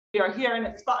we are here and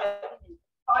it's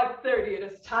 5:30. It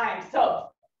is time. So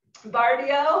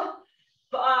Barre-dio,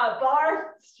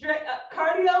 cardio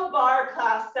bar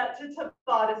class set to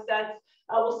Tabata sets.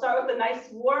 We'll start with a nice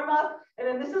warm up, and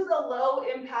then this is a low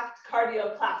impact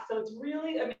cardio class. So it's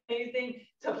really amazing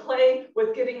to play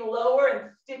with getting lower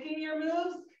and sticking your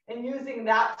moves and using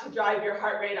that to drive your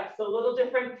heart rate up. So a little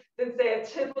different than say a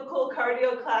typical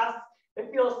cardio class.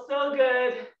 It feels so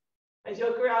good. I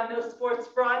joke around, no sports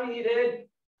bra needed.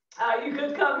 You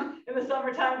could come in the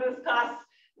summertime to this class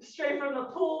straight from the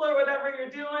pool or whatever you're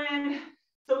doing.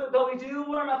 So, but we do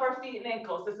warm up our feet and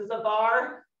ankles. This is a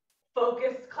bar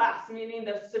focused class, meaning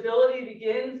the stability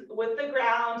begins with the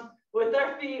ground, with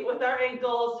our feet, with our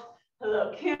ankles.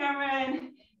 Hello,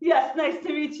 Cameron. Yes, nice to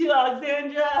meet you,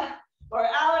 Alexandra. Or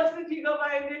Alex, if you go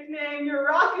by a nickname. You're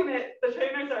rocking it. The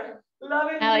trainers are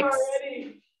loving you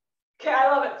already. Okay,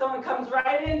 I love it. Someone comes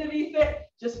right into VFit,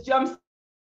 just jumps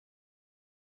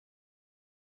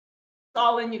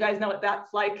all in. You guys know what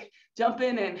that's like. Jump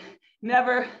in and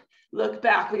never look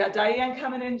back. We got Diane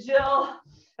coming in, Jill,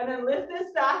 and then lift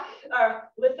this back,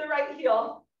 or lift the right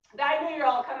heel. I know you're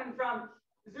all coming from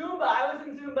Zumba. I was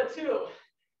in Zumba too.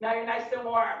 Now you're nice and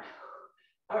warm.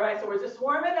 All right, so we're just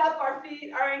warming up our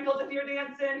feet, our ankles. If you're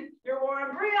dancing, you're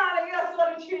warm. Brianna, yes,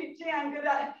 what a treat. Jan, good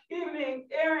evening.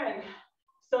 Aaron.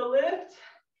 So lift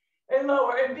and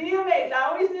lower and be amazed. I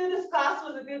always knew this class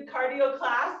was a good cardio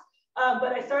class,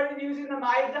 but I started using the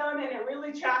MyZone, and it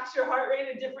really tracks your heart rate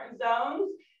in different zones.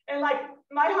 And like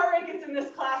my heart rate gets in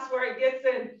this class where it gets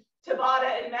in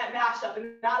Tabata and that mashup,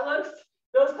 and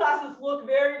those classes look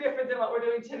very different than what we're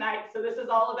doing tonight. So this is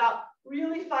all about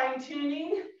really fine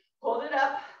tuning. Hold it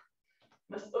up.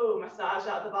 Massage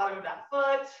out the bottom of that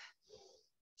foot.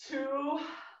 2,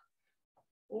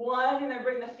 1, and then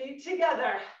bring the feet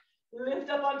together. Lift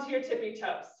up onto your tippy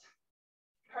toes.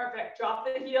 Perfect. Drop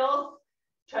the heels.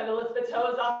 Try to lift the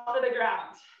toes off of the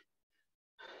ground.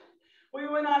 We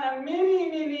went on a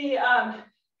mini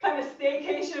kind of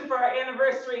staycation for our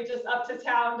anniversary, just up to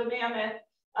town to Mammoth.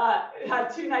 Had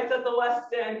 2 nights at the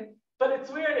West End, but it's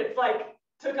weird. It's like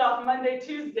took off Monday,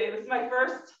 Tuesday. This is my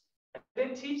first. I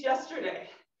didn't teach yesterday.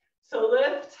 So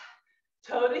lift,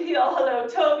 toe to heel. Hello,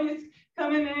 Toby's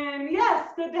coming in.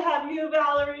 Yes, good to have you,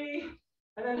 Valerie.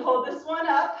 And then hold this one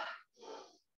up.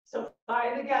 So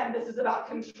find again. This is about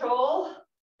control,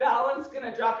 balance.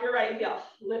 Gonna drop your right heel.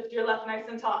 Lift your left nice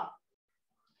and tall.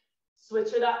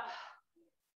 Switch it up.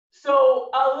 So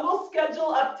a little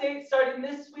schedule update starting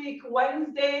this week,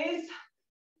 Wednesdays.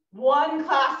 1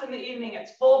 class in the evening.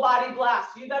 It's full body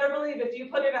blast. You better believe if you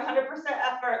put in 100%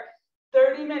 effort,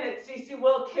 30 minutes, Cece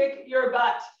will kick your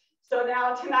butt. So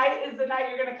now tonight is the night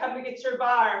you're gonna come to get your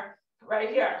bar right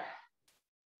here.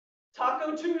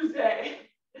 Taco Tuesday.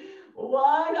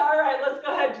 1, all right, let's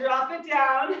go ahead, drop it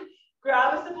down.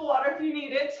 Grab a sip of water if you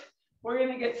need it. We're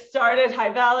gonna get started. Hi,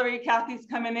 Valerie, Kathy's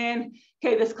coming in.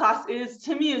 Okay, this class is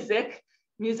to music.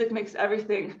 Music makes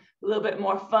everything a little bit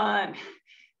more fun.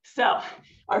 So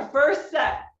our first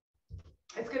set,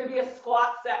 it's gonna be a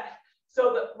squat set.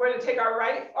 So we're gonna take our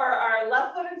left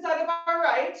foot inside of our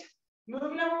right.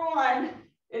 Move number 1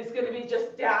 is gonna be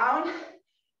just down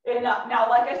and up. Now,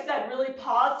 like I said, really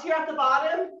pause here at the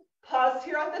bottom, pause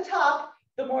here at the top.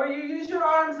 The more you use your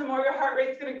arms, the more your heart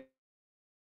rate's gonna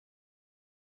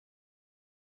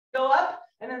go up.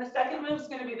 And then the second move is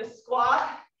gonna be the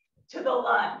squat to the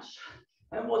lunge.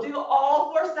 And we'll do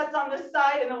all 4 sets on this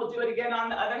side, and then we'll do it again on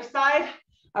the other side.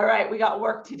 All right, we got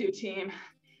work to do, team.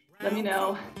 Let me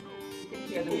know. You can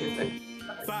hear the music.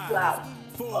 5,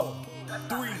 4,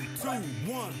 3, 2,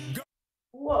 1, go.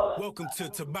 Whoa. Welcome to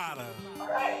Tabata. All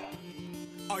right.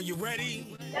 Are you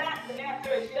ready? Yes, the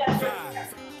answer is yes.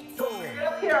 5,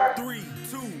 4, 3,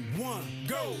 2, 1,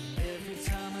 go. Every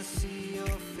time I see your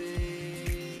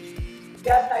face.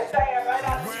 Yes, I sang it right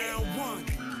out. Round 1.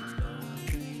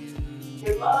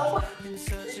 You low. In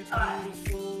such a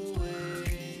beautiful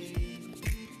way.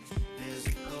 There's a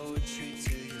poetry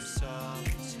to your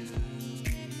solitude.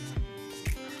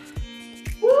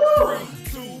 Woo! 3,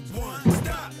 2, 1,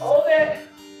 stop. Hold it.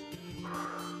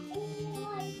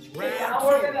 Round Now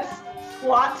we're gonna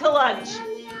squat to lunge.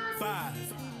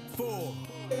 5, 4,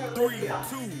 3, 2,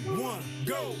 1,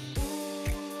 go.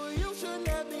 You should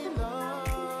let me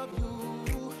love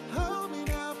you. Hold me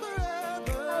down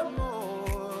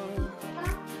forevermore.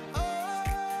 Oh,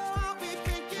 I'll be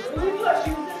thinking. Really push.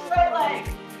 Use this right leg.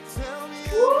 Tell me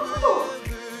Woo! I'm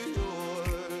forever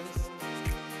yours.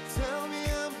 Tell me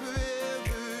I'm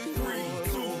forever yours.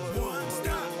 3, 2, 1,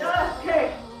 stop. Yes, okay.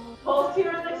 Pulse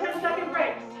here in the 10-second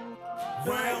breaks.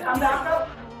 Round Come back up.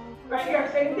 Right here.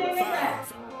 Same thing again.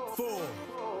 5, 4,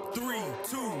 3,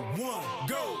 2, 1,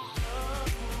 go.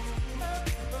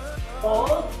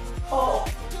 Hold, hold.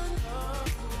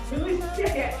 Really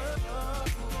stick it.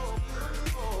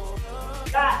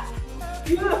 That.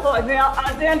 Beautiful,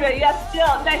 Alexandra. Yes,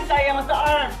 still. Nice, Diane, with the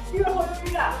arms. Beautiful,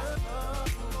 Frida.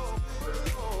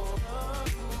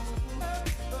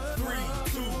 3,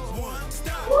 2, 1,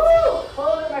 stop. Woo!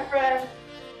 Hold it, my friend.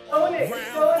 Own it.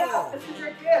 Show it out. This is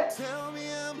your gift.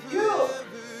 You.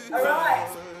 All right.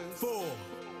 4,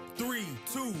 3,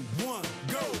 2, 1,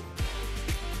 go.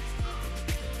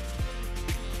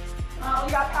 Oh,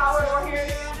 we got power. We're here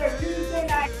together. Tuesday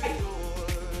night.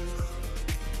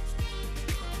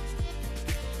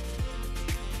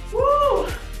 Woo!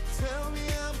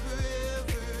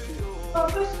 Oh,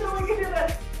 push through. We can do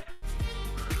this.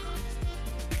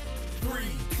 3,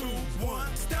 2,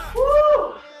 1, stop. Woo!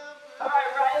 All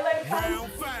right, right leg comes.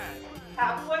 Round 5.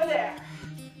 Halfway there.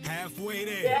 Halfway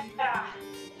there. Yeah.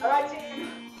 All right, team.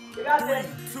 We got 3, this.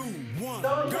 2, 1, Go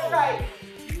to go. the right.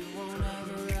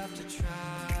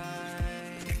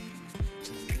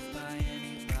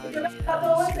 We're got the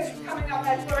Olympics coming up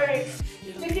next week.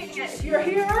 If you're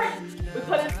here, we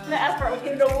put in the effort. We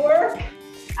can go work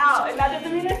out, and that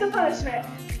doesn't mean it's a punishment.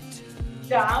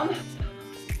 Down.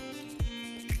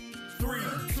 3,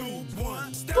 2,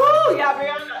 1, stop. Woo! Yeah,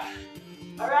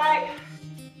 Brianna. All right.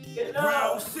 Get low.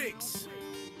 Round 6.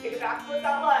 Take it back with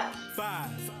that lunge.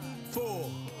 5, 4,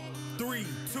 3,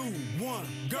 2, 1,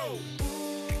 go.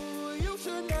 You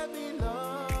should let me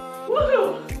love.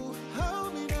 Woo!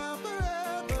 Hold me down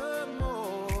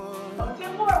forevermore. Don't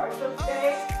get forward, so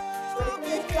stay within the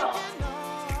heel.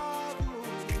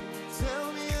 Tell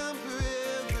me I'm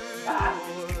forever. Back,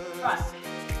 front.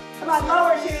 Come on,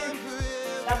 lower, team.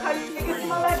 That's how you get some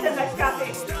momentum, next copy.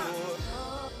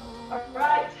 All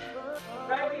right.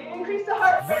 Right, we increase the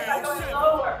heart rate by going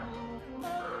lower.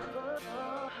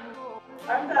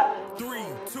 Arms up. 3,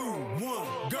 2,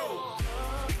 1, go.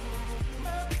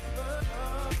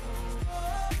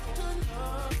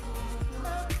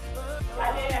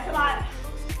 Dana, come on.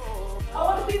 I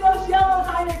want to see those yellows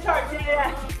on your chart,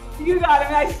 Dana. You got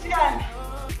it, nice chin.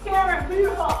 Cameron,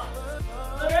 beautiful.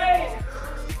 Lorraine.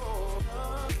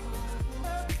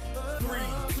 3,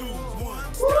 2, 1,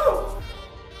 Woo!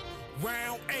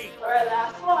 round 8. All right,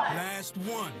 last one. Last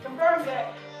one. Confirmed it.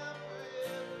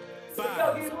 5,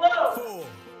 Go, get low. 4,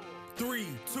 3,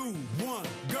 2, 1,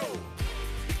 go.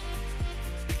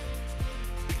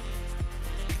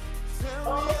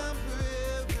 Oh.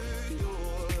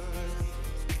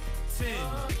 10,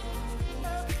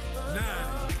 9,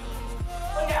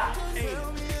 Oh, yeah. 8,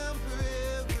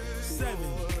 7,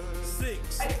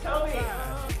 6, Hey, Toby.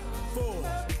 5, 4,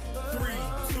 3,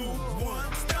 2,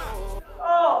 1, stop.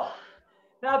 Oh,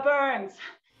 that burns.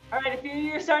 All right, if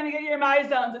you're starting to get your my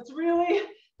zones, it's really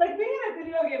like being in a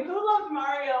video game. Who loved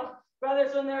Mario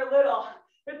Brothers when they're little?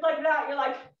 It's like that. You're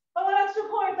like, I want extra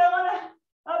points. I want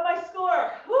to up my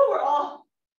score. Woo, we're all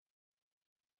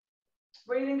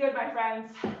breathing good, my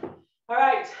friends. All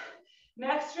right,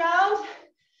 next round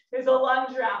is a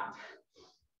lunge round.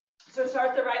 So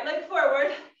start the right leg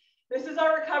forward. This is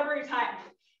our recovery time.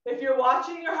 If you're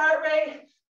watching your heart rate,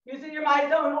 using your my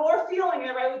zone or feeling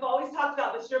it, right? We've always talked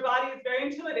about this. Your body is very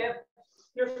intuitive.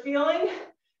 You're feeling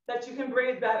that you can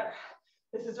breathe better.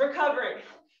 This is recovery.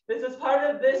 This is part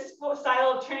of this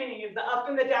style of training, is the up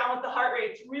and the down with the heart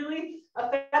rate. It's really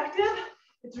effective.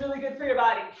 It's really good for your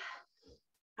body.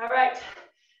 All right,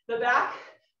 the back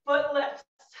foot lifts.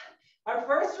 Our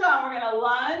first round, we're gonna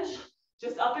lunge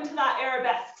just up into that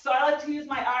arabesque. So I like to use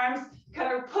my arms,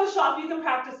 kind of push off. You can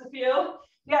practice a few.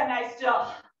 Yeah, nice, Jill.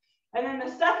 And then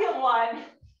the second one,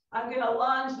 I'm gonna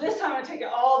lunge. This time I'm gonna take it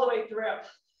all the way through.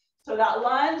 So that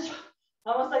lunge,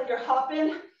 almost like you're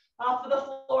hopping off of the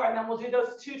floor, and then we'll do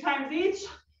those 2 times each,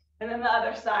 and then the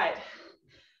other side.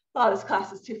 Oh, this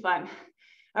class is too fun.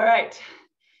 All right.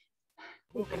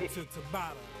 Welcome to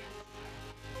Tabata.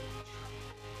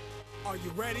 Are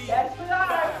you ready? Yes, we are.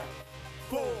 5,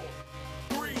 4,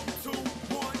 3, 2,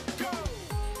 1, go.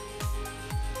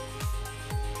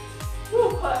 Woo,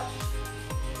 push.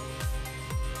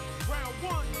 Round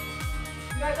 1.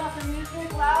 You guys want some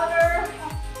music louder?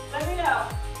 Let me know.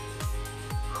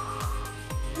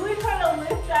 Really try to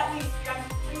lift that knee. I'm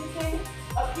squeezing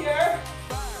up here.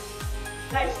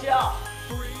 5, Nice job.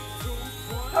 3, 2,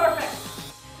 1. Perfect.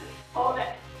 Hold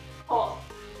it. Hold.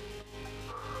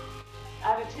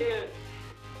 Attitude.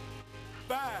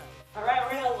 5, All right,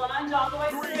 we're gonna lunge all the way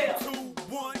 3, through. 2,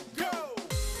 1, go.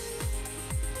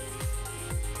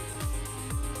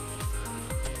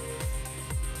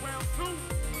 Round 2.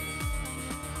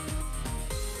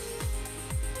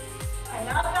 And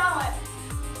now balance.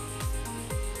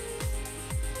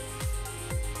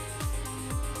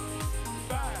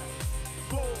 5,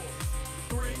 4,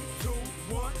 3,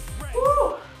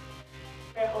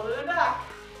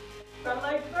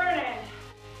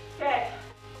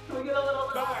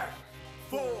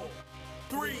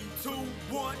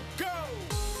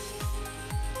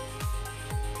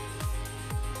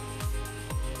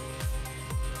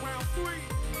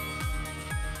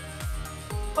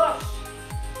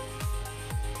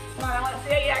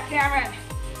 Cameron.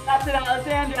 That's it,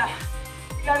 Alexandra.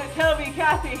 You got it, Toby,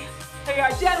 Kathy. There you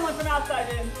are, Jen went from outside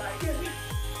to inside. Good. 3,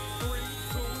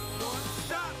 2, 1,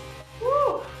 stop.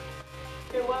 Woo.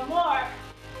 Okay, one more.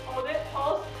 Hold it,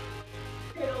 pulse.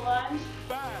 Get a lunge.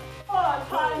 5, Oh,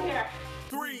 time here.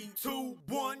 3, 2,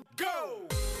 1, go.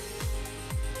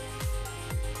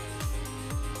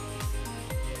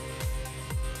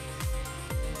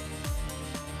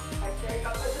 There you go,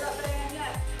 push it up and in.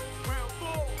 Round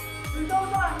 4. Use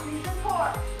those arms, use your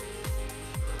core.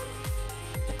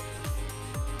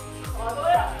 All the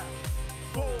way up.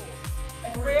 4,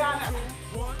 And Brianna.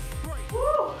 1, break.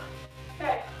 Woo.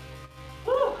 Okay.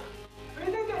 Woo.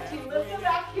 Breathing good, team. Lift the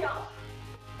back heel.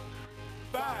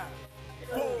 5,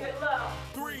 Let's 4, get low.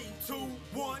 3, 2,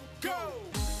 1, go.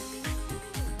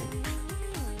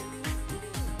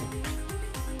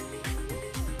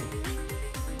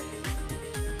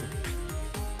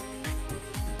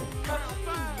 Round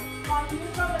 5. Come on,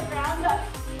 use from the ground up.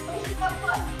 Push it up,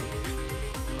 foot.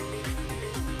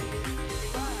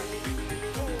 5,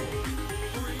 4,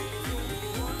 3, 2,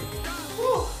 1, stop.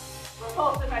 Woo. We're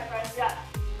pulsing, my friends. Yes.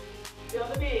 Feel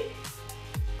the beat.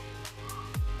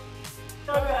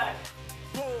 So good.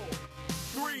 4,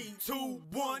 3, 2,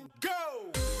 1,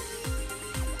 go.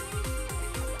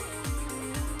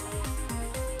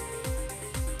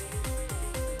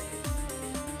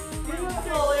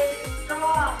 Beautiful, ladies.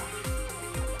 Strong.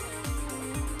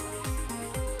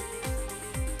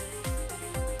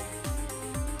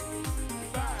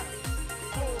 5,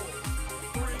 4,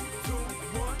 3, 2,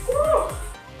 1. Woo.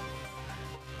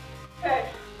 Okay.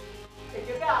 Take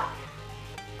it back.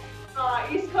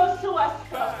 East Coast to West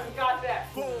Coast. We got this.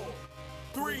 4,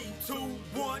 3, 2,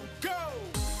 1, go.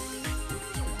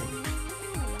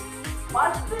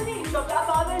 Watch the knee. So if that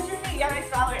bothers your knee, yeah, nice,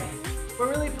 Valerie. We're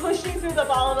really pushing through the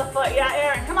ball of the foot. Yeah,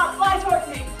 Aaron, come on, fly towards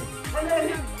me. And then,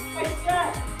 nice,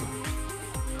 Jen.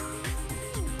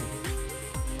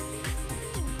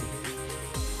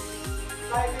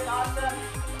 Guys, you're awesome.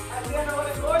 Alexandra, what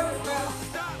a gorgeous room.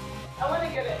 Stop. I want to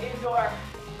get an indoor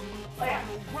lamp.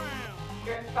 Round.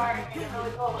 You're inspiring me. It's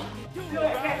really cool. Do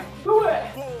it, okay. Do it.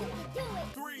 4,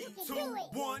 3, 2,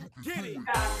 1, get it.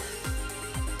 Yeah.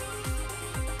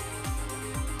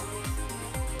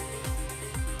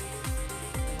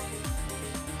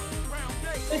 Round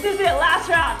 8. This is it, last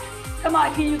round. Come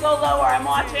on, can you go lower? I'm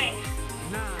watching.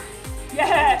 9,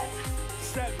 Yes.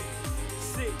 7,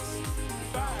 6,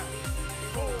 5,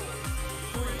 4,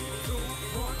 3, 2,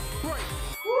 1, break.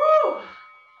 Woo!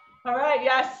 All right,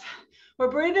 yes. We're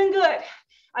breathing good.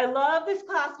 I love this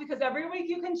class because every week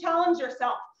you can challenge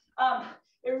yourself.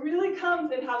 It really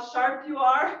comes in how sharp you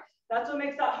are. That's what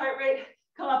makes that heart rate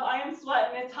come up. I am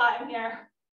sweating, it's hot in here.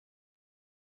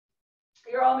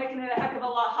 You're all making it a heck of a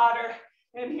lot hotter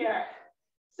in here.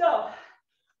 So,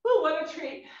 whew, what a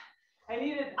treat. I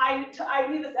need this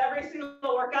every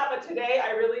single workout, but today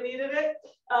I really needed it.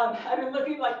 I've been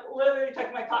looking, like literally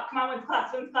checking my clock. Come on, when's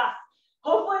class, when's class?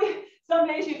 Hopefully some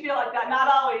days you feel like that, not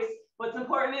always. What's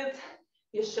important is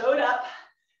you showed up,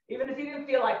 even if you didn't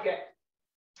feel like it.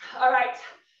 All right,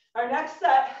 our next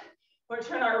set, we're gonna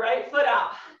turn our right foot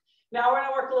out. Now we're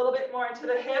gonna work a little bit more into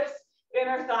the hips,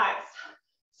 inner thighs.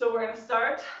 So we're gonna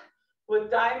start with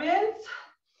diamonds,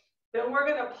 then we're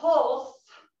gonna pulse,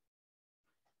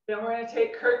 then we're gonna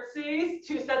take curtsies,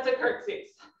 2 sets of curtsies,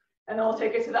 and then we'll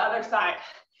take it to the other side.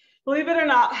 Believe it or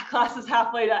not, class is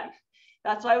halfway done.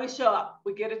 That's why we show up.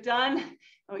 We get it done,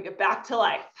 and we get back to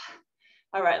life.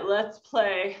 All right, let's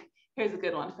play. Here's a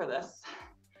good one for this.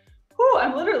 Whew,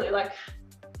 I'm literally like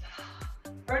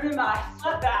earning my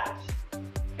sweat badge.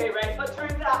 Okay, right foot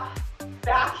turns out.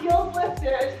 Back heels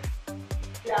lifted.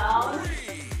 Down.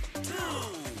 3, 2,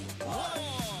 1.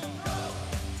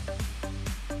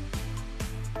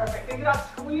 Perfect. Think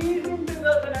about squeezing through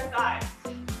those inner thighs.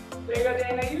 There you go,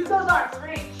 Dana. Use those arms.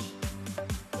 Reach.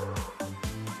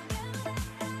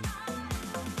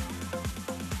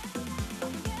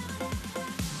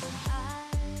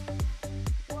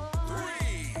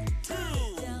 3, 2,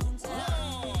 1.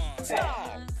 Okay.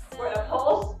 We're gonna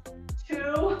pulse.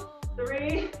 2,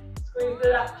 3. Squeeze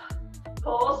it up.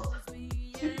 Pulse.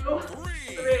 2, 3.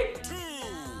 3, 2,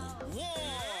 1.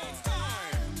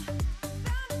 Time.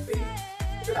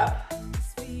 Squeeze it up.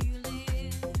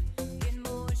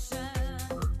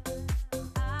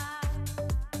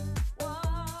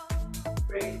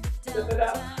 Great. Lift it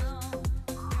up.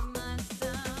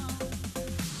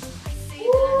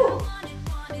 Woo!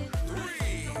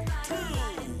 3, 2,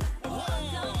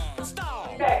 1.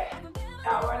 Stop. Okay.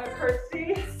 Now we're gonna curtsy.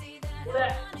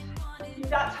 Lift. Keep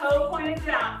that toe pointed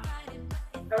down.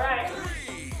 All right.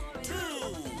 3, 2,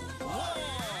 1.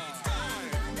 Time.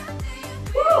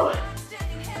 Woo!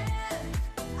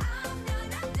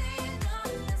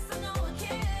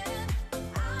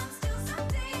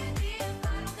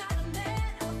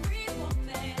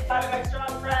 got it, my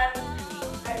strong friends.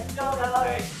 And still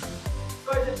Valerie.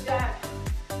 Gorgeous Jen.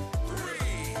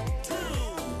 3, 2,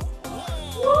 1.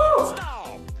 Woo!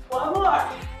 Stop. One more.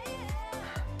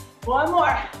 One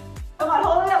more. Come on,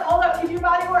 hold it up, hold up. Keep your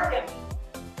body working.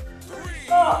 3,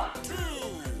 Oh. 2,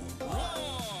 1.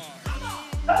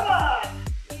 Come on.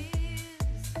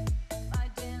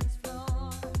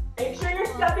 Make sure you're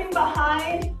stepping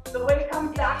behind. The weight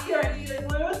comes back here and keep it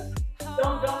loose.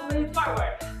 Don't lean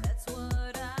forward.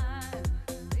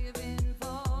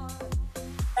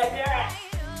 Hey, Derek.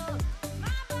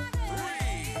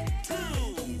 3, 2,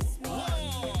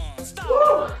 1. Stop.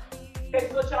 Woo. Okay,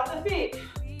 switch off the feet.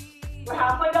 We're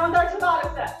halfway down with our Tabata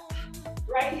set.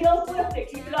 Right heel's lifted,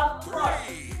 keep it off the floor.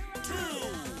 3, 2,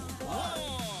 1.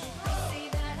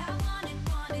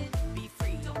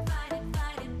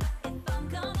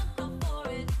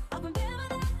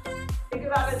 Think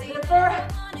about a zipper,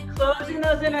 closing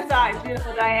those inner thighs.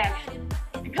 Beautiful, Diane.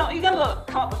 You can come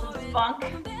up with some spunk.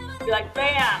 Be like,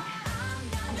 bam.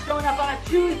 I'm showing up on a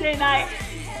Tuesday night.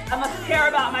 I must care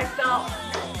about myself.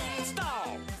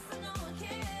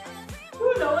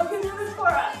 Ooh, no one can do this for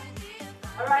us.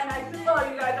 All right, nice and low.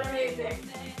 You guys are amazing.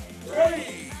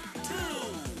 Ready?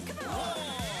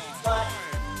 1,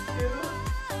 2,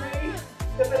 3.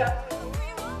 Zip it up.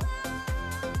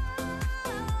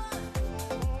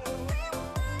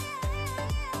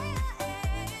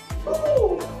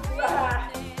 Ooh.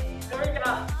 There we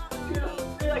go. 2,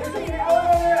 3. Like you're taking an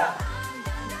elevator up.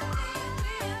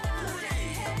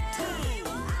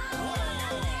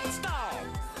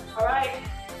 All right.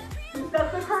 2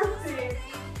 sets of curtsies.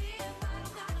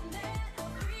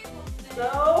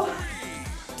 So.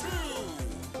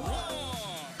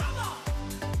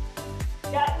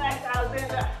 Yeah, nice,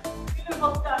 Alexander.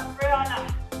 Beautiful stuff, Brianna.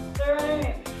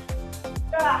 Serene.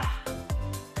 Yeah.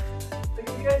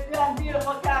 Looking good, Jen.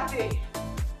 Beautiful, Kathy.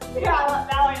 Yeah,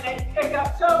 Valerie, nice kick up,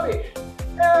 Toby.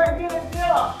 Aaron, good and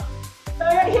Jill. So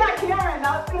yeah, Cameron,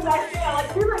 that was good. Nice deal.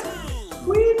 Like, you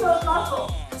squeeze those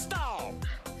muscles.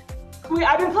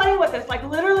 I've been playing with this, like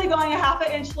literally going a half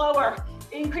an inch lower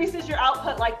increases your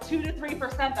output like 2 to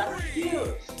 3%. That's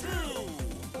huge.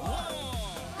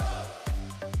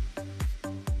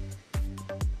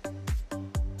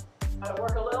 Gotta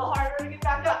work a little harder to get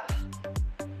back up.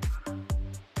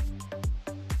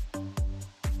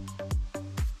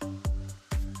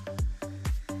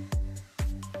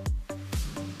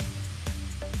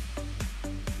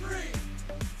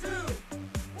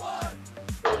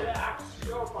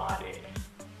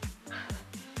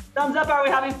 Thumbs up, are we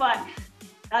having fun?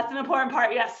 That's an important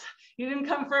part, yes. You didn't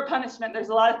come for a punishment. There's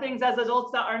a lot of things as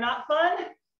adults that are not fun,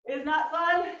 is not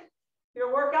fun.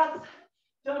 Your workouts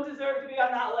don't deserve to be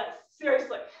on that list,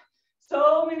 seriously.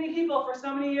 So many people for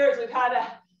so many years, we've had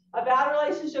a bad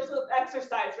relationship with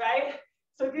exercise, right?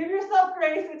 So give yourself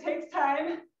grace, it takes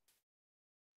time.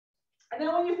 And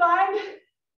then when you find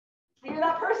you're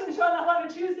that person showing up on a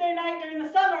Tuesday night during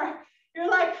the summer, you're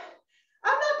like,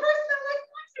 I'm that person that likes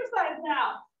exercise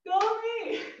now. Go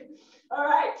me. All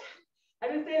right. I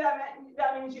didn't say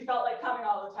that means you felt like coming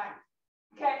all the time.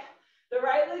 Okay. The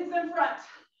right leg's in front.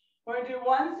 We're going to do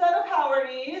 1 set of power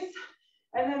knees.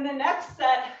 And then the next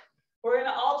set, we're going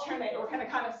to alternate. We're going to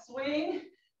kind of swing,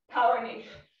 power knee.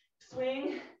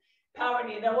 Swing, power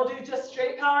knee. Then we'll do just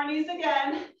straight power knees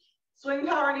again. Swing,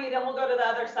 power knee. Then we'll go to the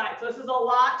other side. So this is a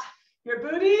lot. Your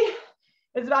booty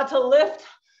is about to lift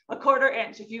a 1/4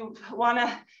 inch. If you want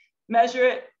to measure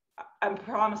it, I'm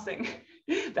promising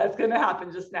that's going to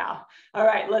happen just now. All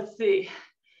right, let's see.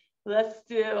 Let's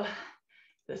do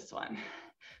this one.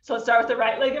 So let's start with the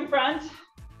right leg in front.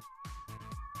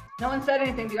 No one said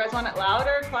anything. Do you guys want it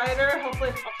louder, quieter? Hopefully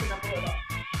it's up enough a little.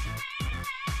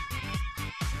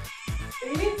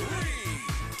 See? 3,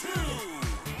 2,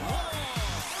 1.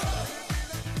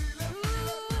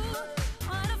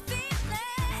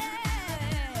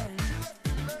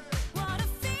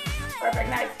 Perfect,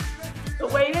 nice. The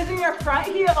weight is in your front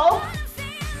heel.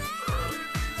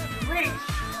 Reach,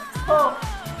 pull.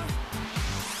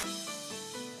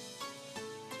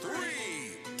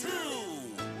 3, 2,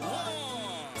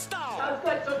 1. Stop. That's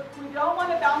good. So we don't want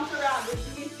to bounce around.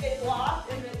 This knee stays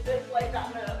locked and this leg that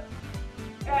move.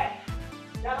 Okay.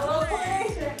 Got a little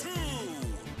coordination. 2,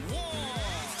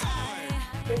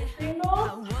 1. Big single.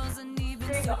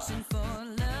 Single.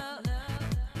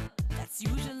 That's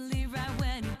usually right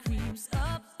when it creeps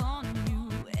up on you,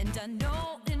 and I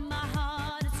know in my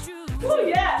heart it's true. Oh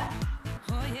yeah.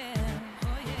 Oh yeah,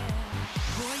 oh yeah.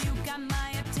 Boy, you got my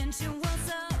attention. What's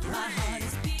up? My heart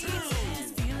is beating.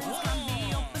 Feelings got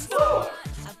me open. Woo.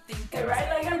 I think Okay, right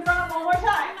leg in front one more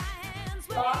time.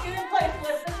 Lock it in place.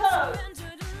 Lift the toes.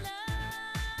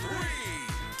 3,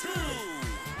 2,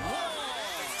 1.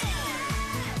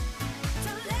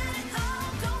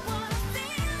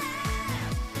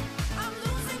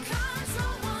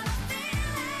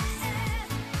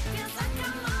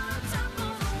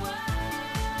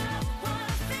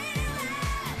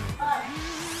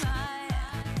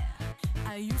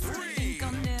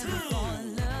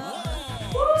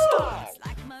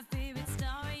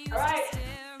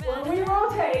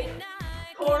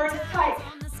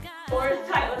 Core is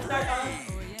tight. Let's start on.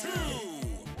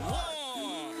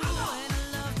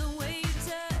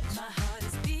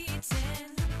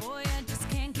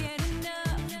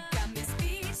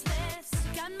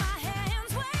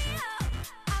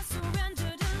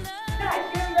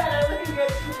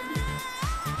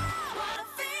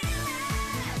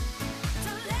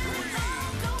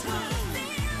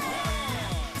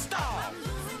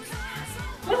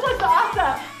 This looks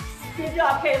awesome. Good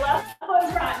job, Kayla. Foot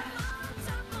in front.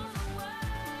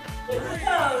 Lift the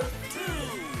toes.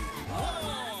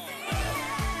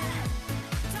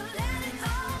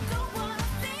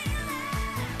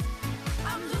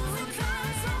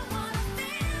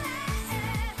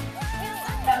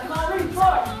 Come on, reach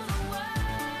forward.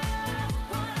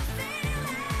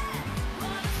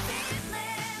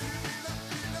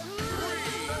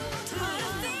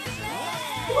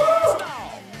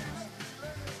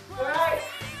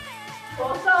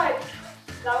 Both sides.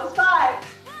 That was 5.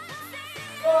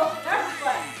 Oh, next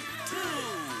one.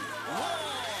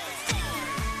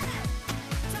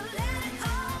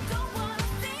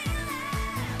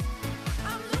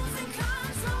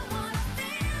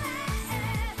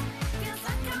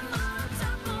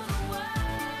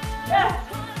 Yes,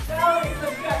 Valerie, so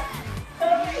good.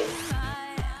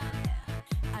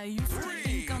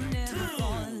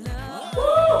 Woo!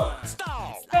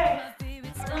 Okay,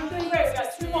 everyone's doing great. We got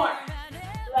 2 more.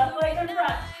 Left leg in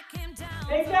front.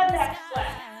 Make that next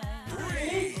leg.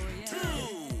 3, 2,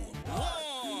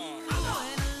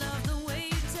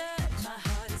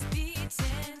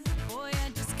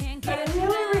 1. Try to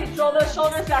really reach. Roll those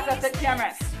shoulders back up to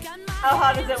Cameron. How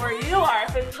hot is it where you are?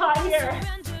 If it's hot here.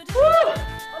 Woo!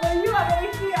 Although you have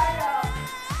AC, I know.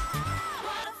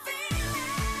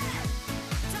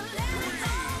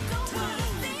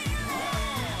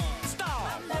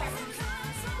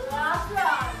 Last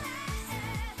round.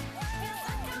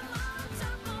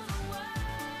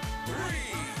 3,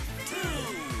 2,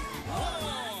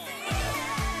 1.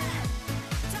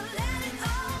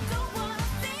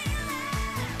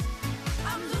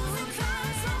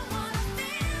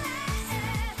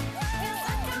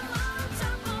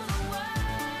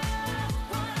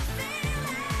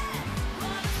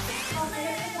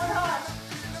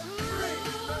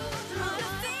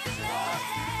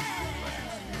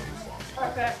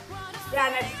 Perfect. Yeah,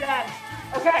 next gen.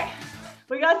 Okay,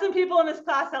 we got some people in this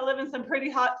class that live in some pretty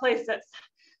hot places.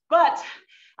 But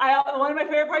one of my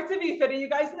favorite parts of VFit, and you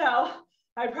guys know,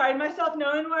 I pride myself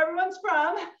knowing where everyone's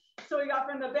from. So we got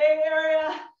from the Bay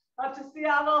Area up to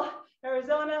Seattle,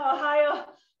 Arizona, Ohio,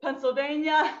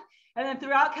 Pennsylvania, and then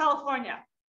throughout California.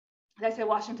 Did I say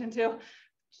Washington too?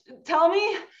 Tell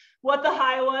me what the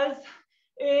high was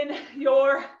in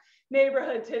your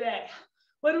neighborhood today.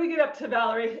 What do we get up to,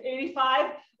 Valerie?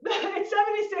 85? It's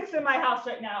 76 in my house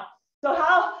right now. So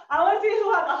I want to see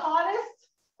who had the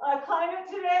hottest climate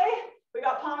today. We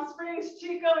got Palm Springs,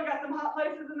 Chico. We got some hot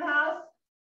places in the house.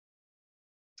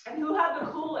 And who had the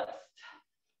coolest?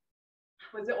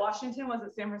 Was it Washington? Was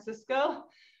it San Francisco?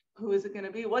 Who is it going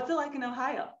to be? What's it like in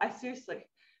Ohio? I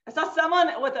saw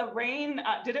someone with a rain.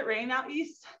 Did it rain out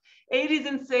east? 80s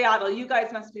in Seattle. You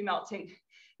guys must be melting.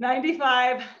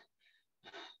 95.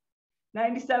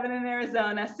 97 in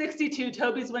Arizona, 62,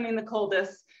 Toby's winning the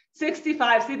coldest,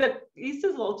 65, see the east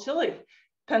is a little chilly,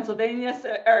 Pennsylvania,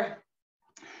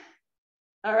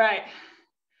 all right,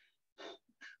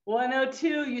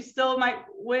 102, you still might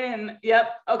win,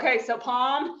 yep, okay, so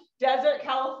Palm Desert,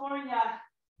 California,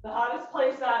 the hottest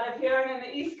place out of here, and then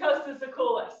the East Coast is the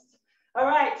coolest. All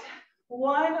right,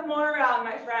 one more round,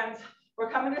 my friends. We're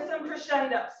coming to some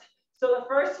crescendos. So the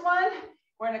first one,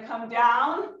 we're gonna come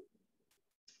down,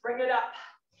 bring it up.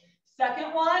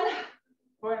 Second one,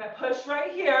 we're gonna push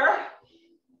right here.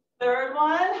 Third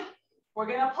one, we're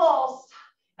gonna pulse.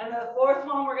 And the fourth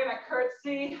one, we're gonna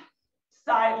curtsy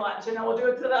side lunge. And then we'll do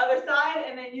it to the other side.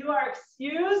 And then you are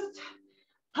excused.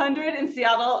 100 in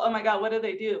Seattle. Oh my God, what do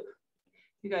they do?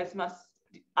 You guys must,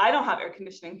 I don't have air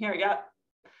conditioning here yet.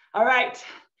 All right,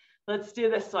 let's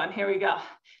do this one. Here we go.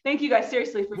 Thank you guys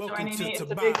seriously for joining me. It's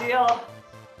a big deal.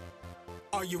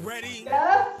 Are you ready?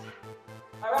 Yes.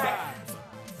 All right.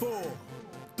 5, 4,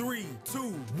 3, 2,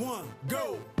 1,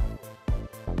 go.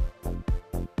 So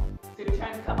you're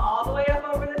trying to come all the way up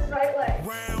over this right leg.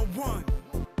 Round 1.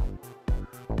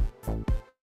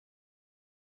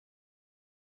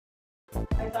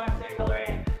 Nice arm circle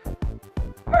in.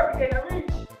 Perfect, and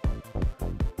reach.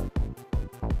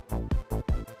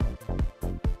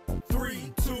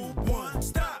 3, 2, 1,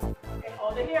 stop. Okay,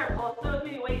 hold it here. Pull it with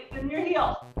me. Weight in your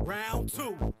heel. Round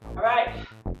 2. All right.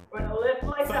 We're gonna lift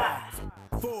like 5, that.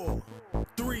 4,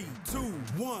 3, 2,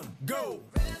 1, go.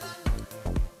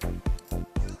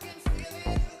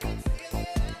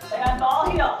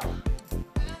 heel.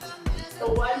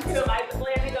 So 1, 2. My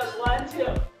landing goes 1, 2.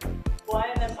 1,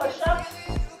 and then push up.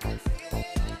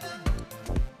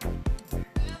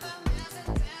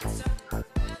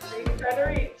 Try to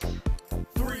reach.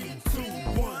 3, 2,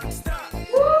 1, stop.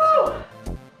 Woo!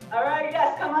 All right,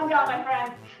 yes, come on down, my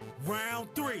friends. Round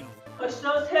 3. Push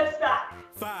those hips back.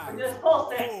 5, We're just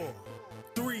pulsing. 4,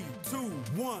 3, 2,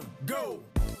 1, go.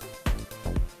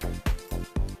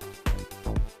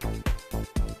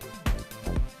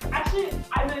 Actually,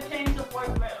 I'm gonna change the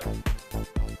fourth move.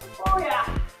 Oh yeah.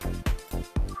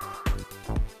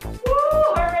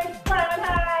 Woo! Heart rate's climbing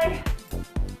high.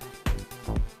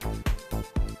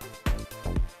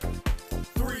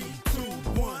 3, 2,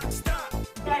 1, stop.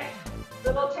 Okay,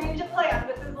 so we'll change the plan.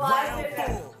 This is live Round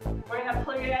fitness. 4. We're gonna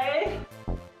plie,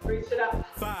 reach it up.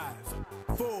 5,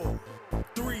 4,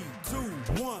 3, 2,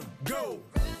 1, go.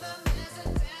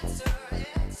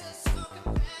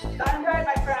 Sun drive,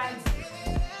 my friends.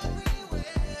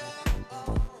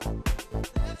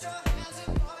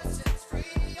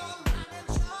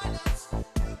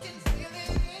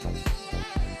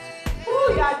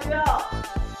 Ooh, yeah, Jill.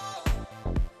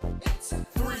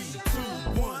 3, 2,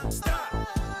 1, stop.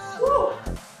 Woo.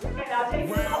 Okay, now take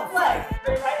your left leg.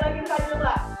 Bring your right leg inside your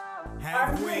left.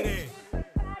 Halfway there.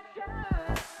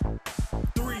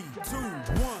 3, 2,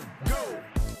 1, go.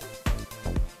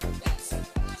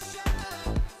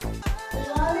 You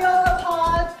want to be able to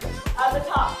pause at the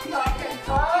top. See how I can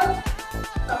pause,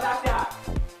 come back down.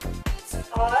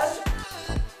 Pause,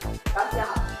 back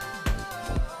down.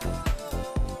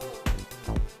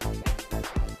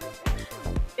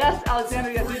 Yes,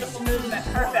 Alexandria, beautiful movement.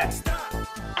 Perfect. Stop.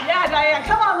 Yeah, Diane,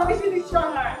 come on, let me see these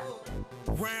strong arms.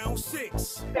 Round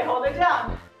 6. Okay, hold it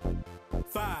down.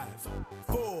 5,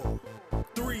 4,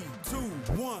 3, 2,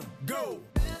 1, go.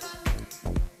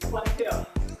 1, 2.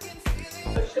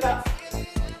 Push it up.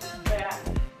 Yeah.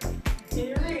 Can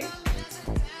you reach?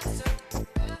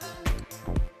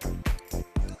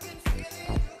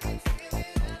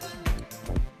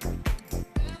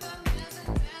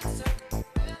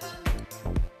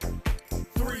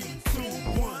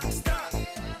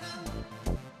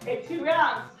 Okay, 2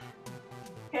 rounds.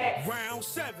 Okay. Round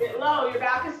 7. Get low. Your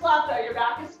back is flat though. Your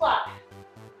back is flat.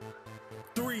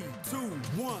 3, 2,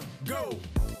 1, go.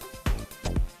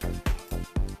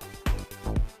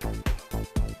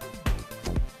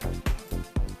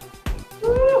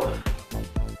 Woo!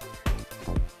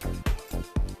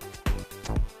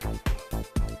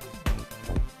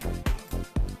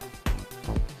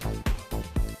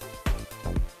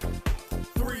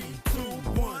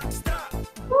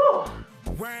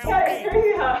 Round Okay, 8. here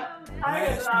you go.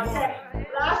 Last Okay,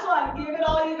 last one. Give it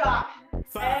all you got.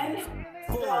 5, And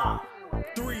 4, stop.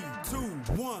 3, 2,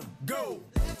 1, go.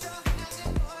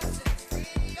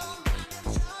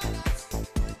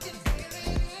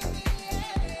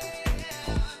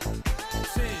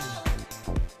 10,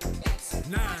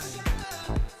 9,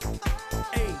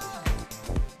 8,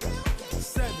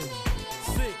 7,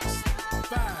 6,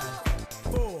 5,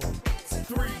 4,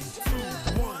 3,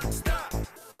 2, 1, stop.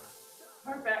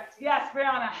 Perfect. Yes,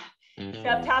 Brianna.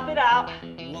 Step, tap it out.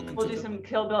 We'll do some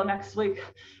Kill Bill next week.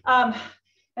 And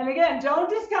again, don't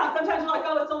discount. Sometimes we're like,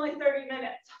 oh, it's only 30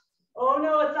 minutes. Oh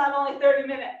no, it's not only 30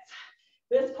 minutes.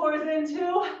 This pours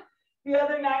into the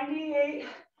other 98%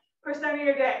 of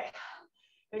your day.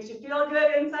 Makes you feel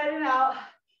good inside and out.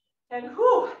 And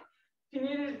whew, if you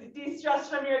need to de-stress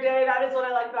from your day, that is what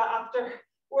I like about after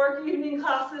work evening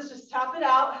classes. Just tap it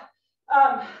out.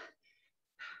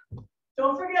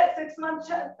 Don't forget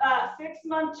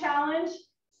 6-month challenge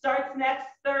starts next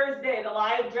Thursday, the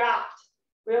live draft.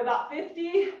 We have about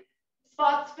 50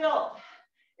 spots filled.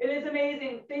 It is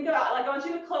amazing. Think about it. Like, I want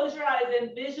you to close your eyes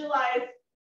and visualize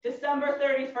December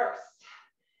 31st,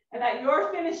 and that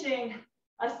you're finishing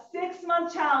a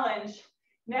 6-month challenge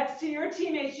next to your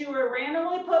teammates you were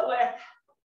randomly put with,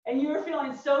 and you were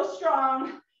feeling so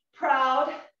strong,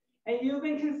 proud, and you've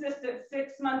been consistent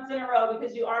 6 months in a row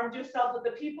because you armed yourself with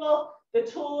the people, the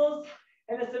tools,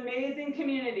 and this amazing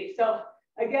community. So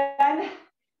again,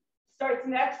 starts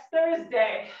next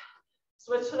Thursday.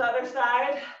 Switch to the other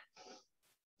side.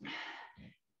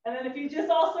 And then if you just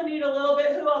also need a little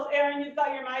bit, who else? Erin, you've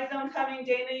got your My Zone coming.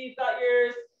 Dana, you've got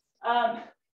yours.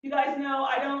 You guys know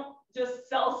I don't just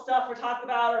sell stuff or talk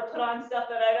about or put on stuff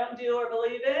that I don't do or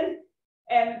believe in.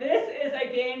 And this is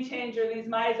a game changer, these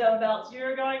My Zone belts.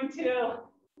 You're going to,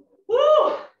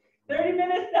 woo, 30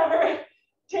 minutes never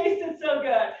tasted so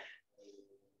good.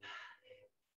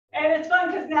 And it's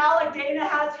fun because now, like, Dana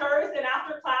has hers, and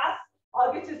after class,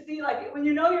 I'll get to see, like, when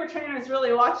you know your trainer is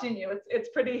really watching you, it's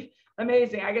pretty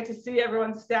amazing. I get to see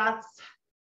everyone's stats.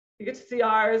 You get to see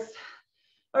ours.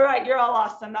 All right, you're all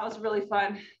awesome. That was really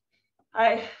fun.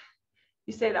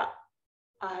 You say that.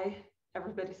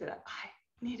 Everybody say that. I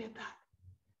needed that.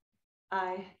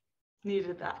 I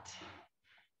needed that.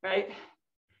 Right?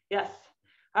 Yes.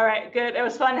 All right, good. It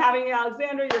was fun having you,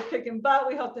 Alexandra. You're kicking butt.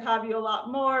 We hope to have you a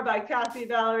lot more. Bye, Kathy,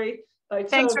 Valerie. Bye,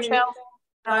 Thanks, Toby. Rochelle.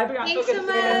 Bye, everyone. Thanks Go so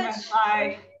get much.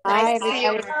 Bye. Bye, Nice to see you,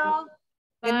 everyone. girl.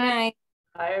 Good night.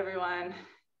 Bye, everyone.